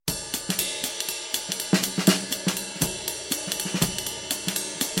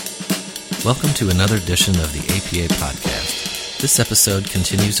Welcome to another edition of the APA podcast. This episode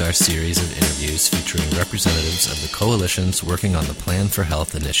continues our series of interviews featuring representatives of the coalitions working on the Plan for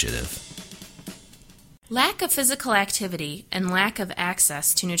Health initiative. Lack of physical activity and lack of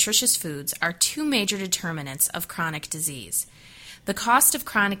access to nutritious foods are two major determinants of chronic disease. The cost of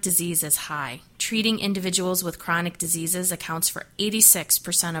chronic disease is high. Treating individuals with chronic diseases accounts for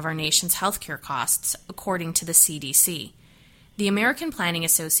 86% of our nation's healthcare costs, according to the CDC. The American Planning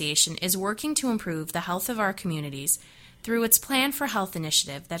Association is working to improve the health of our communities through its Plan for Health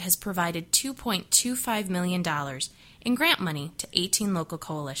initiative that has provided $2.25 million in grant money to 18 local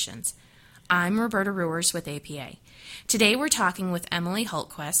coalitions. I'm Roberta Ruers with APA. Today we're talking with Emily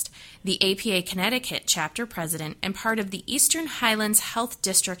Hultquist, the APA Connecticut chapter president and part of the Eastern Highlands Health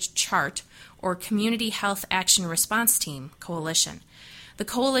District CHART, or Community Health Action Response Team, coalition. The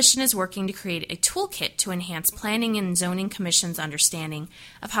coalition is working to create a toolkit to enhance Planning and Zoning Commission's understanding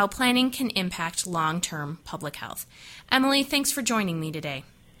of how planning can impact long-term public health. Emily, thanks for joining me today.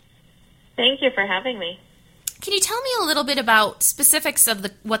 Thank you for having me. Can you tell me a little bit about specifics of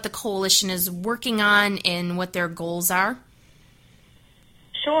what the coalition is working on and what their goals are?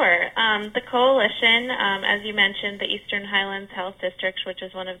 Sure. The coalition, as you mentioned, the Eastern Highlands Health District, which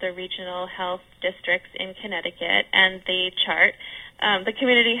is one of the regional health districts in Connecticut, and the CHART, the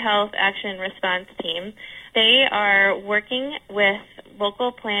Community Health Action Response Team, they are working with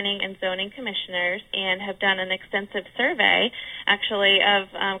local planning and zoning commissioners and have done an extensive survey, actually, of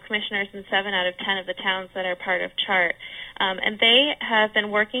commissioners in 7 out of 10 of the towns that are part of CHART. And they have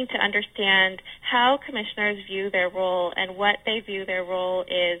been working to understand how commissioners view their role and what they view their role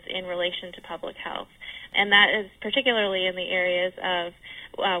is in relation to public health. And that is particularly in the areas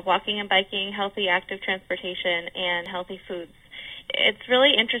of walking and biking, healthy active transportation, and healthy foods. It's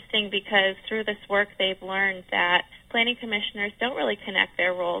really interesting because through this work they've learned that planning commissioners don't really connect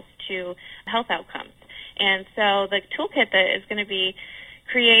their roles to health outcomes. And so the toolkit that is going to be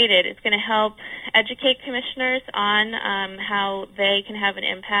created is going to help educate commissioners on how they can have an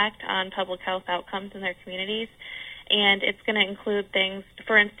impact on public health outcomes in their communities. And it's going to include things,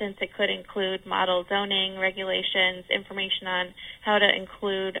 for instance, it could include model zoning, regulations, information on how to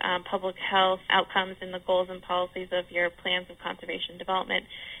include public health outcomes in the goals and policies of your plans of conservation development,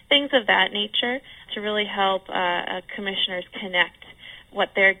 things of that nature to really help commissioners connect what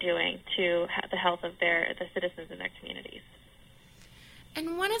they're doing to the health of the citizens in their communities.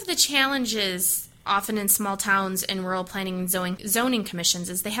 And one of the challenges often in small towns and rural planning and zoning commissions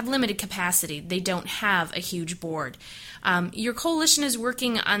is they have limited capacity. They don't have a huge board. Your coalition is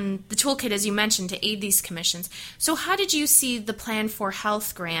working on the toolkit, as you mentioned, to aid these commissions. So how did you see the Plan for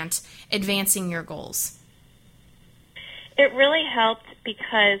Health grant advancing your goals? It really helped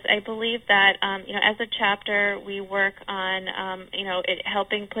because I believe that, as a chapter, we work on,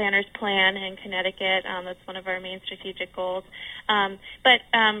 helping planners plan in Connecticut. That's one of our main strategic goals. But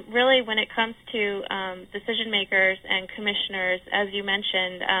really, when it comes to decision makers and commissioners, as you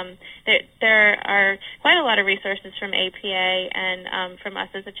mentioned, there are quite a lot of resources from APA and from us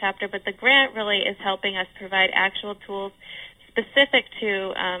as a chapter, but the grant really is helping us provide actual tools specific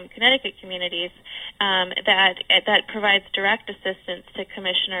to Connecticut communities that provides direct assistance to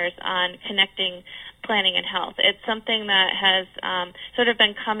commissioners on connecting planning and health. It's something that has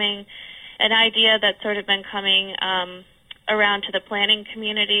an idea that's sort of been coming around to the planning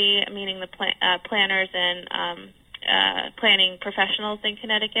community, meaning the planners and planning professionals in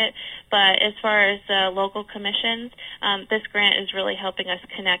Connecticut. But as far as local commissions, this grant is really helping us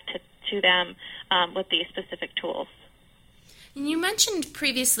connect to them with these specific tools. And you mentioned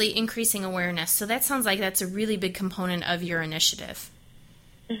previously increasing awareness, so that sounds like that's a really big component of your initiative.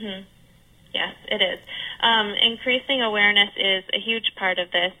 Mm-hmm. Yes, it is. Increasing awareness is a huge part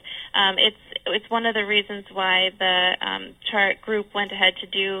of this. It's one of the reasons why the CHART group went ahead to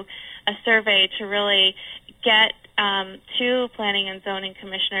do a survey to really get to planning and zoning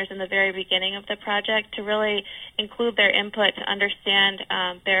commissioners in the very beginning of the project to really include their input to understand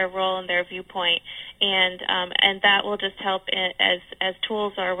their role and their viewpoint, and that will just help as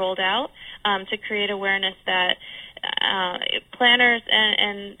tools are rolled out to create awareness that planners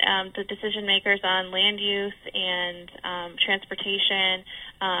and the decision makers on land use and transportation,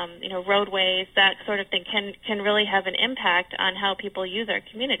 roadways, that sort of thing can really have an impact on how people use our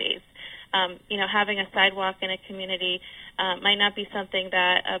communities. Having a sidewalk in a community might not be something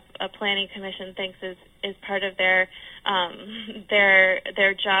that a planning commission thinks is part of their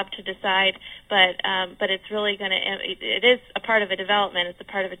job to decide, but it's really it is a part of a development. It's a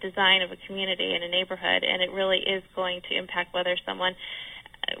part of a design of a community and a neighborhood, and it really is going to impact whether someone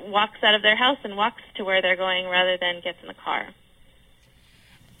walks out of their house and walks to where they're going rather than gets in the car.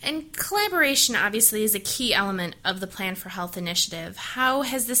 And collaboration obviously is a key element of the Plan for Health initiative. How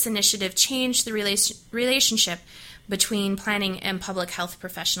has this initiative changed the relationship between planning and public health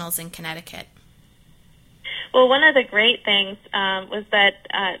professionals in Connecticut? Well, one of the great things was that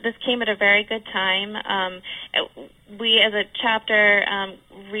this came at a very good time. We, as a chapter,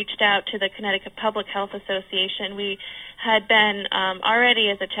 reached out to the Connecticut Public Health Association. We had been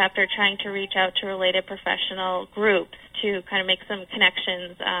already, as a chapter, trying to reach out to related professional groups to kind of make some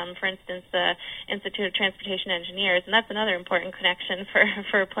connections. For instance, the Institute of Transportation Engineers, and that's another important connection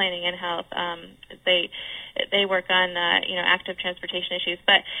for planning and health. They work on active transportation issues,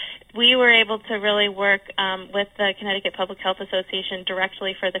 but we were able to really work with the Connecticut Public Health Association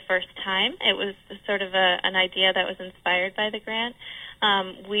directly for the first time. It was sort of an idea that was inspired by the grant.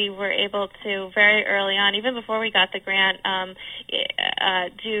 We were able to very early on, even before we got the grant,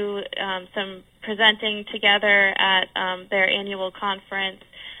 do some presenting together at their annual conference.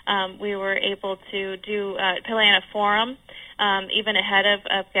 We were able to plan a forum even ahead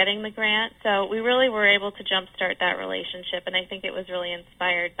of getting the grant. So we really were able to jumpstart that relationship, and I think it was really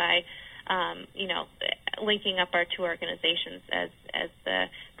inspired by linking up our two organizations as the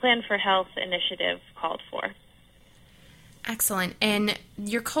Plan for Health initiative called for. Excellent. And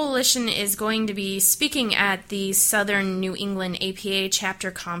your coalition is going to be speaking at the Southern New England APA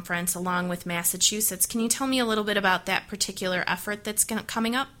Chapter Conference along with Massachusetts. Can you tell me a little bit about that particular effort that's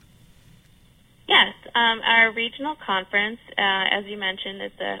coming up? Yes. Our regional conference, as you mentioned,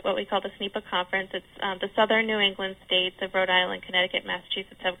 is what we call the SNEPA conference. It's the Southern New England states of Rhode Island, Connecticut,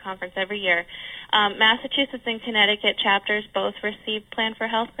 Massachusetts have a conference every year. Massachusetts and Connecticut chapters both receive Plan for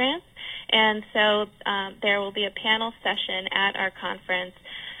Health grants. And so there will be a panel session at our conference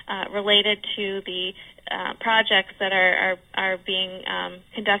related to the projects that are being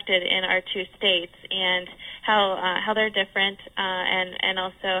conducted in our two states and how they're different and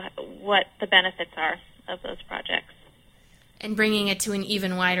also what the benefits are of those projects. And bringing it to an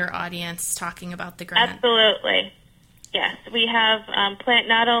even wider audience, talking about the grant. Absolutely. Yes. We have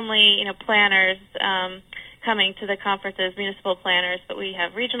not only planners coming to the conferences, municipal planners, but we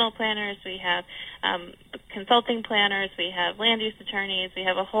have regional planners, we have consulting planners, we have land use attorneys, we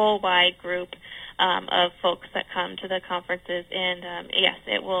have a whole wide group of folks that come to the conferences, and yes,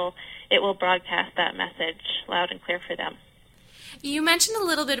 it will broadcast that message loud and clear for them. You mentioned a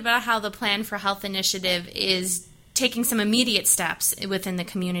little bit about how the Plan for Health initiative is taking some immediate steps within the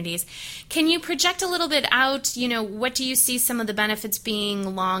communities. Can you project a little bit out, what do you see some of the benefits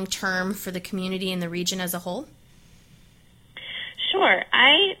being long-term for the community and the region as a whole? Sure.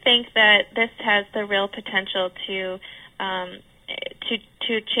 I think that this has the real potential to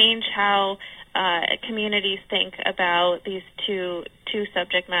change how communities think about these two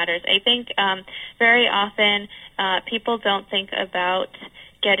subject matters. I think very often people don't think about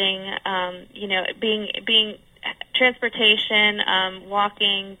getting, being transportation,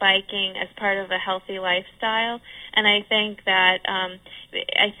 walking, biking as part of a healthy lifestyle, and I think that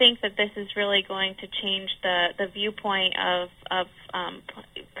this is really going to change the viewpoint of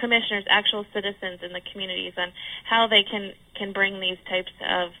commissioners, actual citizens in the communities, on how they can bring these types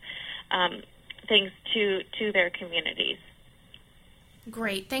of things to their communities.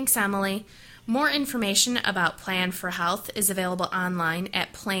 Great, thanks, Emily. More information about Plan for Health is available online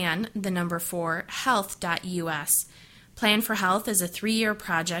at plan4health.us. Plan for Health is a 3-year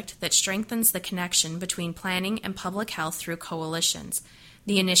project that strengthens the connection between planning and public health through coalitions.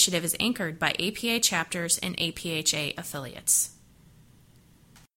 The initiative is anchored by APA chapters and APHA affiliates.